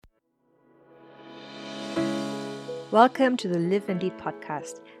Welcome to the Live and Lead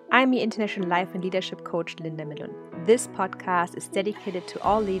podcast. I'm your international life and leadership coach, Linda Milun. This podcast is dedicated to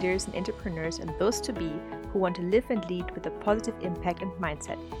all leaders and entrepreneurs and those to be who want to live and lead with a positive impact and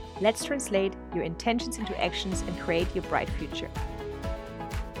mindset. Let's translate your intentions into actions and create your bright future.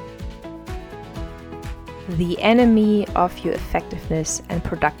 The enemy of your effectiveness and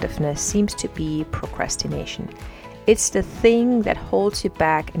productiveness seems to be procrastination. It's the thing that holds you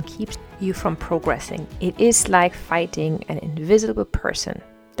back and keeps you from progressing. It is like fighting an invisible person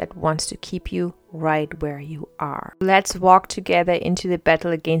that wants to keep you right where you are. Let's walk together into the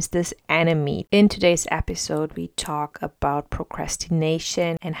battle against this enemy. In today's episode, we talk about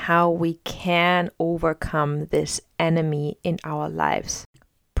procrastination and how we can overcome this enemy in our lives.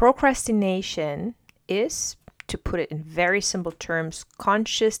 Procrastination is, to put it in very simple terms,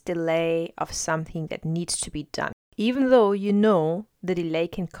 conscious delay of something that needs to be done, even though you know the delay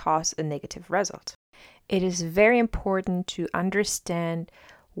can cause a negative result. It is very important to understand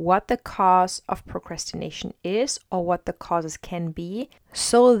what the cause of procrastination is or what the causes can be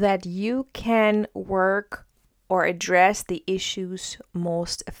so that you can work or address the issues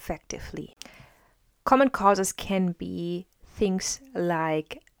most effectively. Common causes can be things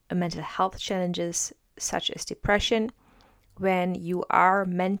like mental health challenges such as depression. When you are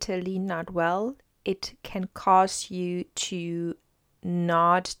mentally not well, it can cause you to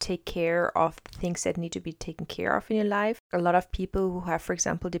not take care of things that need to be taken care of in your life. A lot of people who have, for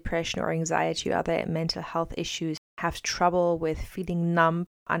example, depression or anxiety or other mental health issues have trouble with feeling numb,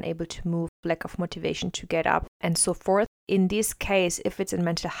 unable to move, lack of motivation to get up, and so forth. In this case, if it's a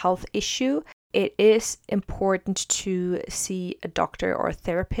mental health issue, it is important to see a doctor or a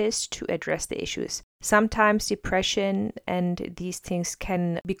therapist to address the issues. Sometimes depression and these things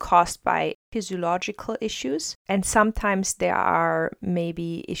can be caused by physiological issues, and sometimes there are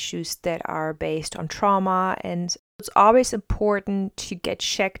maybe issues that are based on trauma, and it's always important to get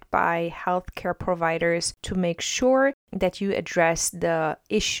checked by healthcare providers to make sure that you address the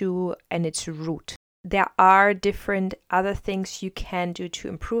issue and its root. There are different other things you can do to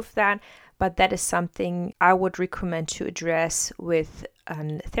improve that, but that is something I would recommend to address with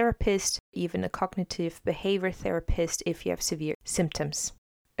a therapist, even a cognitive behavior therapist if you have severe symptoms.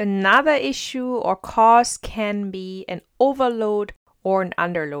 Another issue or cause can be an overload or an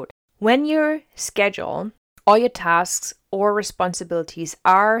underload. When your schedule, all your tasks or responsibilities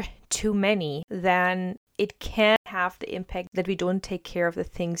are too many, then it can have the impact that we don't take care of the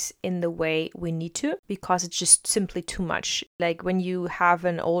things in the way we need to because it's just simply too much. Like when you have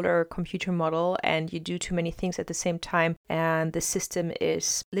an older computer model and you do too many things at the same time and the system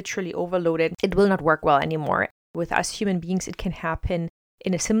is literally overloaded, it will not work well anymore. With us human beings, it can happen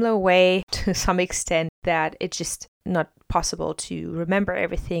in a similar way to some extent that it's just not possible to remember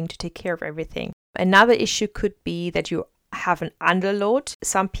everything, to take care of everything. Another issue could be that you have an underload.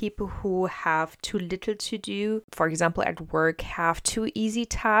 Some people who have too little to do, for example, at work, have too easy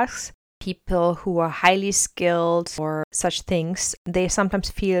tasks. People who are highly skilled or such things, they sometimes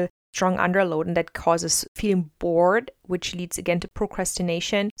feel strong underload, and that causes feeling bored, which leads again to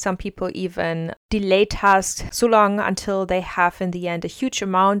procrastination. Some people even delay tasks so long until they have in the end a huge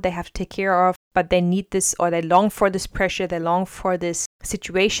amount they have to take care of, but they need this or they long for this pressure, they long for this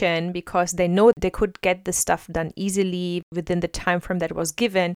situation because they know they could get this stuff done easily within the time frame that was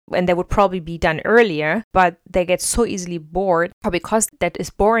given, and they would probably be done earlier, but they get so easily bored, or because that is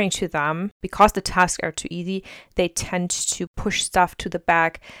boring to them, because the tasks are too easy, they tend to push stuff to the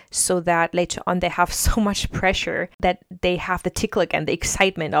back so that later on they have so much pressure that they have the tickle again, the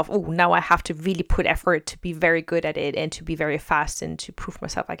excitement of, oh, now I have to really put effort to be very good at it and to be very fast and to prove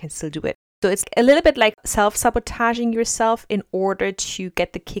myself I can still do it. So it's a little bit like self-sabotaging yourself in order to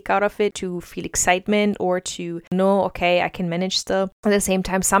get the kick out of it, to feel excitement or to know, okay, I can manage still. At the same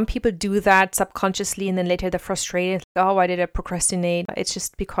time, some people do that subconsciously and then later they're frustrated. Oh, why did I procrastinate? It's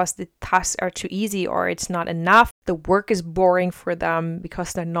just because the tasks are too easy or it's not enough. The work is boring for them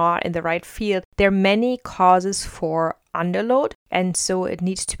because they're not in the right field. There are many causes for underload, and so it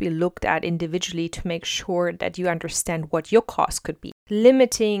needs to be looked at individually to make sure that you understand what your cause could be.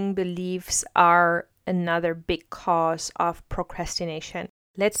 Limiting beliefs are another big cause of procrastination.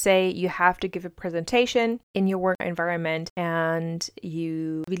 Let's say you have to give a presentation in your work environment and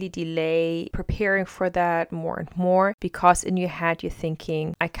you really delay preparing for that more and more because in your head you're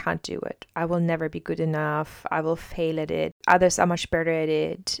thinking, I can't do it. I will never be good enough. I will fail at it. Others are much better at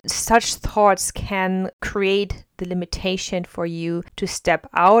it. Such thoughts can create the limitation for you to step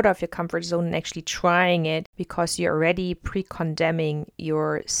out of your comfort zone and actually trying it because you're already pre-condemning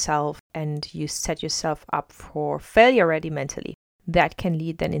yourself and you set yourself up for failure already mentally. that can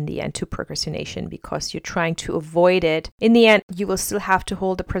lead then in the end to procrastination because you're trying to avoid it. In the end, you will still have to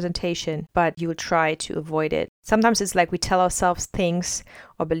hold the presentation, but you will try to avoid it. Sometimes it's like we tell ourselves things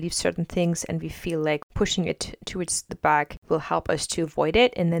or believe certain things and we feel like pushing it towards the back will help us to avoid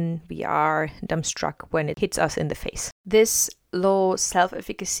it, and then we are dumbstruck when it hits us in the face. This low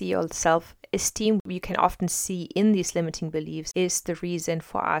self-efficacy or self-esteem you can often see in these limiting beliefs is the reason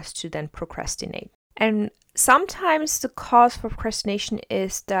for us to then procrastinate. And sometimes the cause for procrastination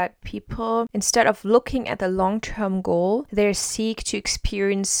is that people, instead of looking at the long-term goal, they seek to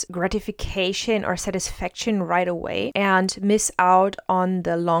experience gratification or satisfaction right away and miss out on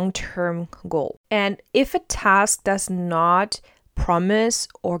the long-term goal. And if a task does not promise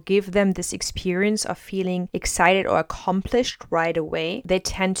or give them this experience of feeling excited or accomplished right away, they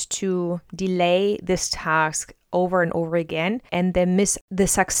tend to delay this task over and over again, and they miss the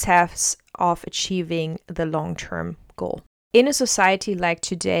success of achieving the long-term goal. In a society like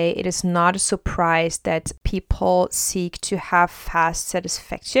today, it is not a surprise that people seek to have fast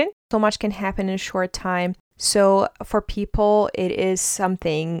satisfaction. So much can happen in a short time. So for people, it is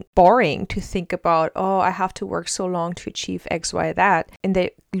something boring to think about, oh, I have to work so long to achieve X, Y, that. And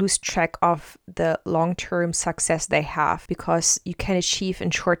they lose track of the long-term success they have because you can achieve in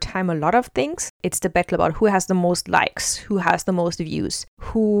short time a lot of things. It's the battle about who has the most likes, who has the most views,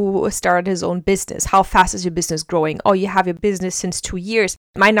 who started his own business, how fast is your business growing? Oh, you have your business since 2 years.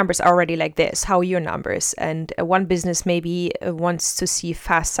 My numbers are already like this. How are your numbers? And one business maybe wants to see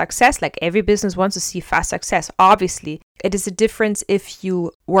fast success. Like every business wants to see fast success. Obviously, it is a difference if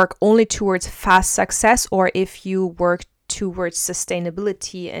you work only towards fast success or if you work towards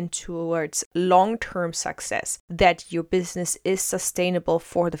sustainability and towards long-term success, that your business is sustainable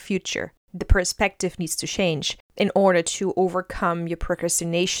for the future. The perspective needs to change in order to overcome your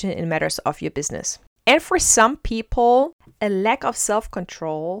procrastination in matters of your business. And for some people, a lack of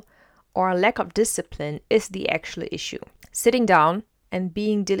self-control or a lack of discipline is the actual issue. Sitting down and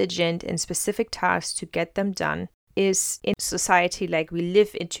being diligent in specific tasks to get them done is, in society like we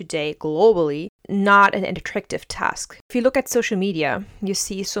live in today globally, not an attractive task. If you look at social media, you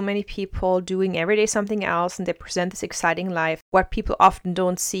see so many people doing every day something else and they present this exciting life. What people often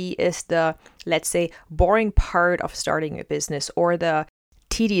don't see is the, let's say, boring part of starting a business or the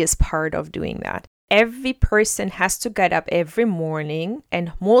tedious part of doing that. Every person has to get up every morning,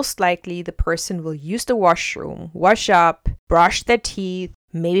 and most likely the person will use the washroom, wash up, brush their teeth,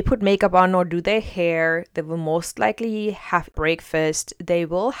 maybe put makeup on or do their hair. They will most likely have breakfast. They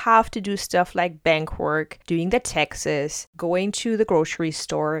will have to do stuff like bank work, doing their taxes, going to the grocery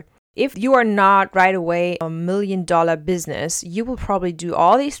store. If you are not right away a $1 million business, you will probably do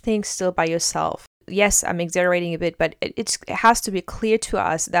all these things still by yourself. Yes, I'm exaggerating a bit, but it has to be clear to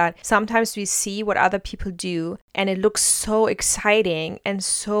us that sometimes we see what other people do and it looks so exciting and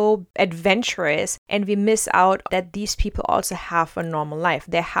so adventurous, and we miss out that these people also have a normal life.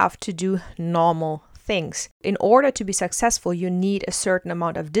 They have to do normal things. In order to be successful, you need a certain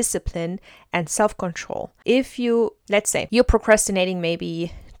amount of discipline and self-control. If you, let's say, you're procrastinating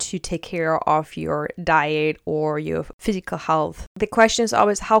maybe to take care of your diet or your physical health, the question is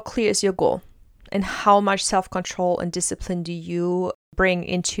always, how clear is your goal? And how much self-control and discipline do you bring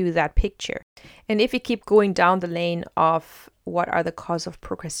into that picture? And if we keep going down the lane of what are the causes of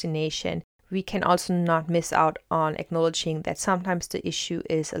procrastination, we can also not miss out on acknowledging that sometimes the issue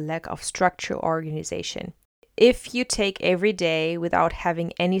is a lack of structure or organization. If you take every day without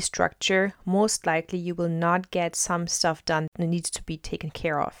having any structure, most likely you will not get some stuff done that needs to be taken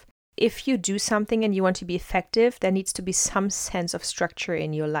care of. If you do something and you want to be effective, there needs to be some sense of structure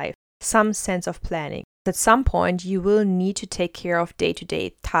in your life. Some sense of planning. At some point, you will need to take care of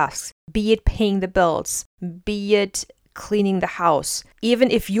day-to-day tasks, be it paying the bills, be it cleaning the house. Even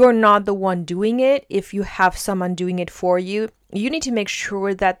if you're not the one doing it, if you have someone doing it for you, you need to make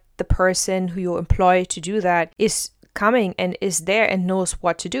sure that the person who you employ to do that is coming and is there and knows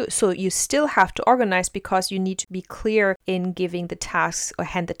what to do. So you still have to organize because you need to be clear in giving the tasks or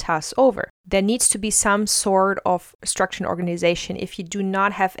hand the tasks over. There needs to be some sort of structure and organization. If you do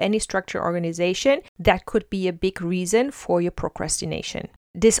not have any structure and organization, that could be a big reason for your procrastination.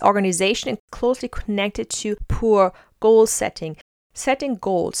 This organization is closely connected to poor goal setting. Setting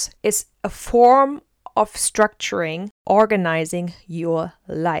goals is a form of structuring, organizing your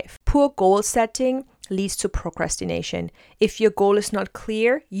life. Poor goal setting leads to procrastination. If your goal is not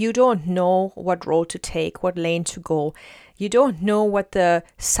clear, you don't know what road to take, what lane to go. You don't know what the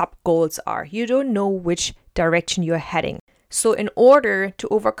sub-goals are. You don't know which direction you're heading. So in order to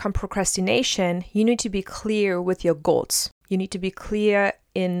overcome procrastination, you need to be clear with your goals. You need to be clear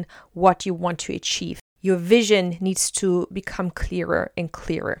in what you want to achieve. Your vision needs to become clearer and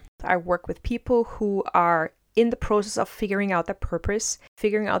clearer. I work with people who are in the process of figuring out their purpose,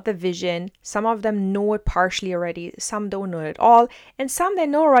 figuring out the vision. Some of them know it partially already, some don't know it at all, and some they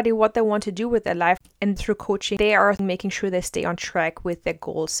know already what they want to do with their life. And through coaching, they are making sure they stay on track with their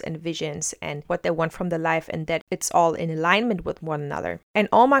goals and visions and what they want from their life, and that it's all in alignment with one another. And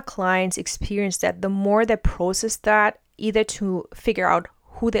all my clients experience that the more they process that, either to figure out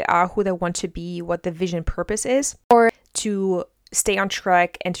who they are, who they want to be, what the vision purpose is, or to stay on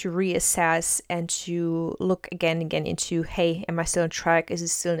track and to reassess and to look again into, hey, am I still on track? Is it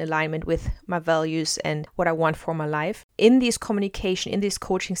still in alignment with my values and what I want for my life? In these communication, in these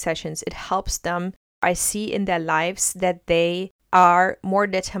coaching sessions, it helps them. I see in their lives that they are more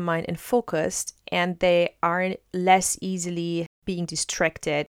determined and focused, and they are less easily being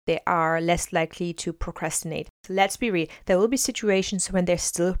distracted. They are less likely to procrastinate. So let's be real. There will be situations when they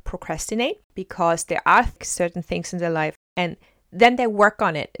still procrastinate because there are certain things in their life, and then they work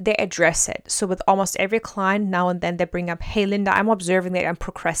on it, they address it. So with almost every client, now and then they bring up, hey, Linda, I'm observing that I'm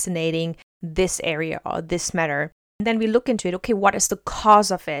procrastinating this area or this matter. And then we look into it, okay, what is the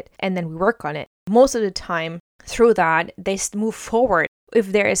cause of it? And then we work on it. Most of the time, through that, they move forward.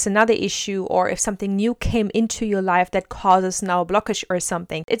 If there is another issue or if something new came into your life that causes now a blockage or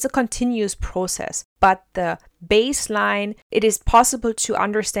something, it's a continuous process. But the baseline, it is possible to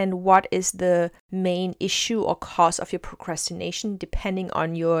understand what is the main issue or cause of your procrastination depending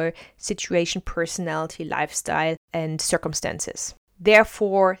on your situation, personality, lifestyle, and circumstances.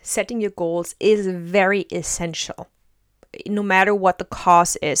 Therefore, setting your goals is very essential. No matter what the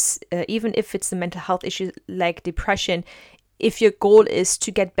cause is, even if it's a mental health issue like depression, if your goal is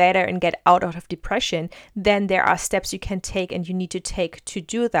to get better and get out of depression, then there are steps you can take and you need to take to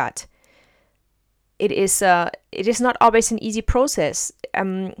do that. It is not always an easy process.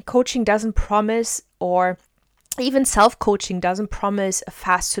 Coaching doesn't promise, or even self-coaching doesn't promise a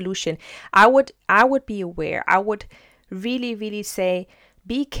fast solution. I would be aware. I would really say,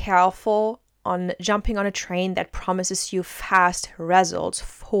 be careful on jumping on a train that promises you fast results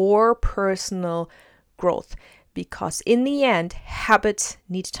for personal growth. Because in the end, habits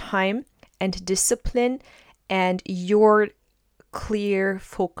need time and discipline and your clear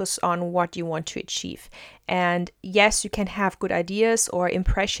focus on what you want to achieve. And yes, you can have good ideas or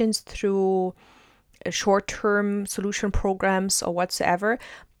impressions through short-term solution programs or whatsoever,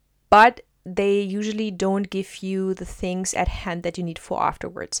 but they usually don't give you the things at hand that you need for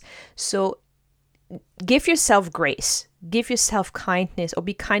afterwards. So give yourself grace, give yourself kindness, or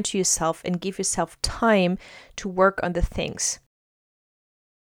be kind to yourself and give yourself time to work on the things.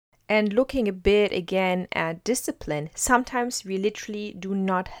 And looking a bit again at discipline, sometimes we literally do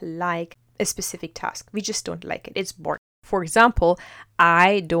not like a specific task. We just don't like it. It's boring. For example,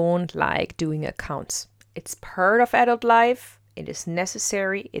 I don't like doing accounts. It's part of adult life. It is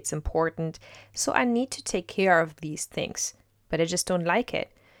necessary. It's important. So I need to take care of these things, but I just don't like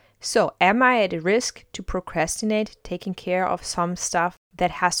it. So am I at a risk to procrastinate taking care of some stuff that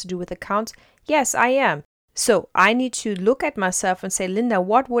has to do with accounts? Yes, I am. So I need to look at myself and say, Linda,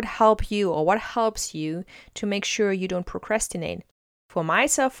 what would help you or what helps you to make sure you don't procrastinate? For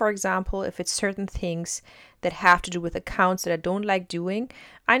myself, for example, if it's certain things that have to do with accounts that I don't like doing,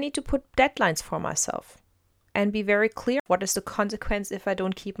 I need to put deadlines for myself and be very clear. What is the consequence if I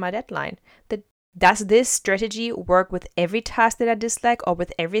don't keep my deadline? Does this strategy work with every task that I dislike or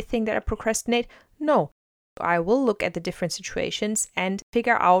with everything that I procrastinate? No. I will look at the different situations and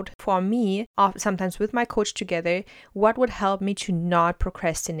figure out for me, sometimes with my coach together, what would help me to not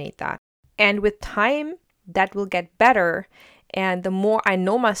procrastinate that. And with time, that will get better. And the more I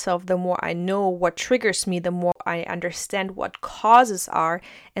know myself, the more I know what triggers me, the more I understand what causes are,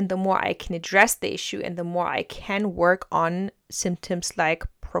 and the more I can address the issue, and the more I can work on symptoms like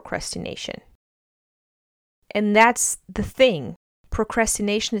procrastination. And that's the thing.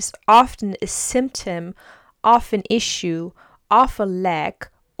 Procrastination is often a symptom of an issue, of a lack,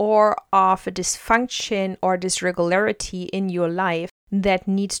 or of a dysfunction or dysregularity in your life that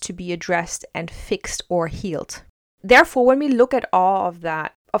needs to be addressed and fixed or healed. Therefore, when we look at all of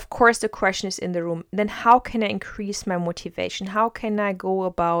that, of course, the question is in the room, then how can I increase my motivation? How can I go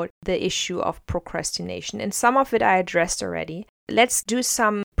about the issue of procrastination? And some of it I addressed already. Let's do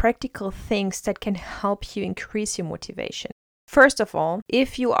some practical things that can help you increase your motivation. First of all,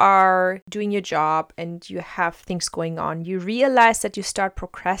 if you are doing your job and you have things going on, you realize that you start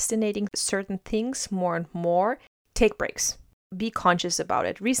procrastinating certain things more and more, take breaks. Be conscious about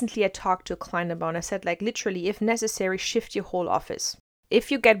it. Recently, I talked to a client about it. I said, literally, if necessary, shift your whole office. If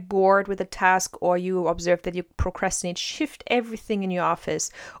you get bored with a task or you observe that you procrastinate, shift everything in your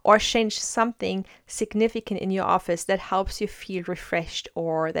office or change something significant in your office that helps you feel refreshed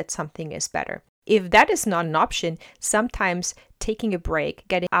or that something is better. If that is not an option, sometimes taking a break,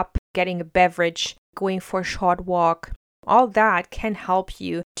 getting up, getting a beverage, going for a short walk, all that can help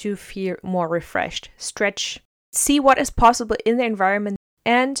you to feel more refreshed. Stretch, see what is possible in the environment,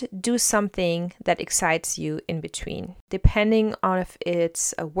 and do something that excites you in between. Depending on if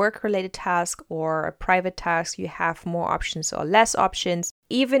it's a work-related task or a private task, you have more options or less options.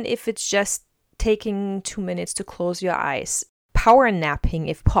 Even if it's just taking 2 minutes to close your eyes, power napping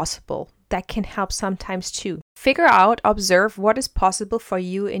if possible, that can help sometimes too. Figure out, observe what is possible for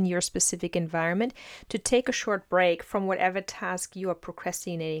you in your specific environment to take a short break from whatever task you are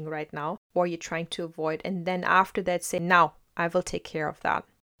procrastinating right now or you're trying to avoid. And then after that, say, now I will take care of that.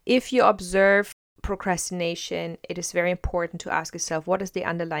 If you observe procrastination, it is very important to ask yourself, what is the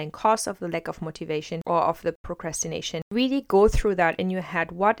underlying cause of the lack of motivation or of the procrastination? Really go through that in your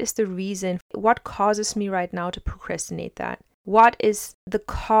head. What is the reason? What causes me right now to procrastinate that? What is the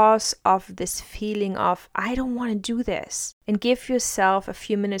cause of this feeling of, I don't want to do this? And give yourself a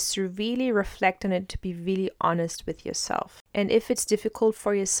few minutes to really reflect on it, to be really honest with yourself. And if it's difficult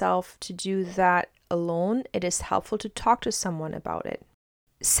for yourself to do that alone, it is helpful to talk to someone about it.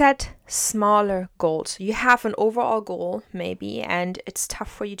 Set smaller goals. You have an overall goal maybe, and it's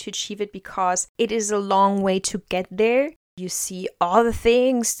tough for you to achieve it because it is a long way to get there. You see all the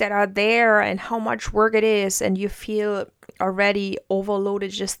things that are there and how much work it is, and you feel already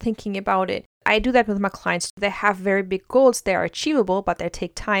overloaded just thinking about it. I do that with my clients. They have very big goals. They are achievable, but they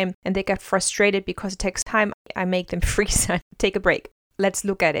take time, and they get frustrated because it takes time. I make them freeze and take a break. Let's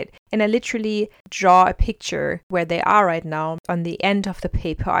look at it. And I literally draw a picture where they are right now. On the end of the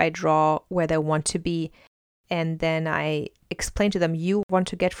paper, I draw where they want to be. And then I explain to them, you want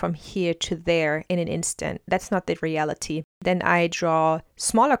to get from here to there in an instant. That's not the reality. Then I draw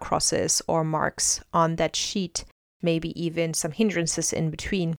smaller crosses or marks on that sheet, maybe even some hindrances in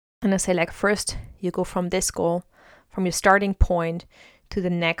between. And I say, like, first you go from this goal, from your starting point to the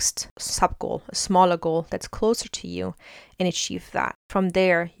next sub goal, a smaller goal that's closer to you, and achieve that. From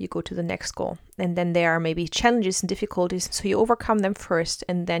there, you go to the next goal. And then there are maybe challenges and difficulties. So you overcome them first,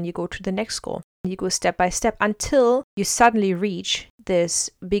 and then you go to the next goal. You go step by step until you suddenly reach this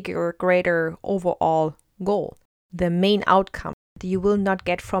bigger, greater overall goal, the main outcome. You will not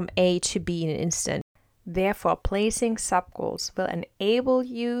get from A to B in an instant. Therefore, placing sub-goals will enable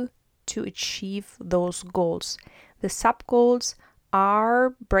you to achieve those goals. The sub-goals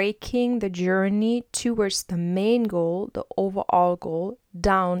are breaking the journey towards the main goal, the overall goal,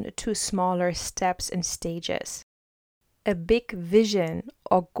 down to smaller steps and stages. A big vision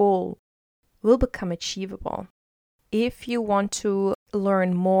or goal will become achievable. If you want to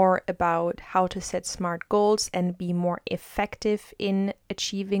learn more about how to set smart goals and be more effective in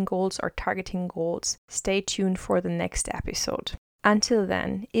achieving goals or targeting goals, stay tuned for the next episode. Until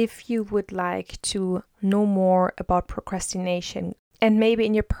then, if you would like to know more about procrastination and maybe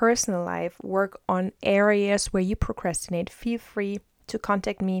in your personal life work on areas where you procrastinate, feel free to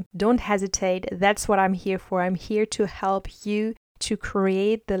contact me. Don't hesitate. That's what I'm here for. I'm here to help you to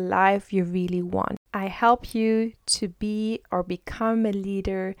create the life you really want. I help you to be or become a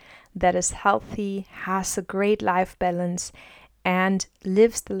leader that is healthy, has a great life balance, and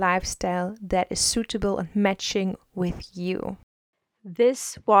lives the lifestyle that is suitable and matching with you.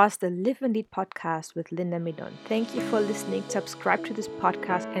 This was the Live and Lead podcast with Linda Midon. Thank you for listening. Subscribe to this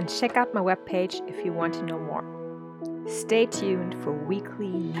podcast and check out my webpage if you want to know more. Stay tuned for weekly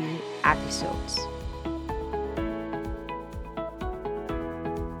new episodes.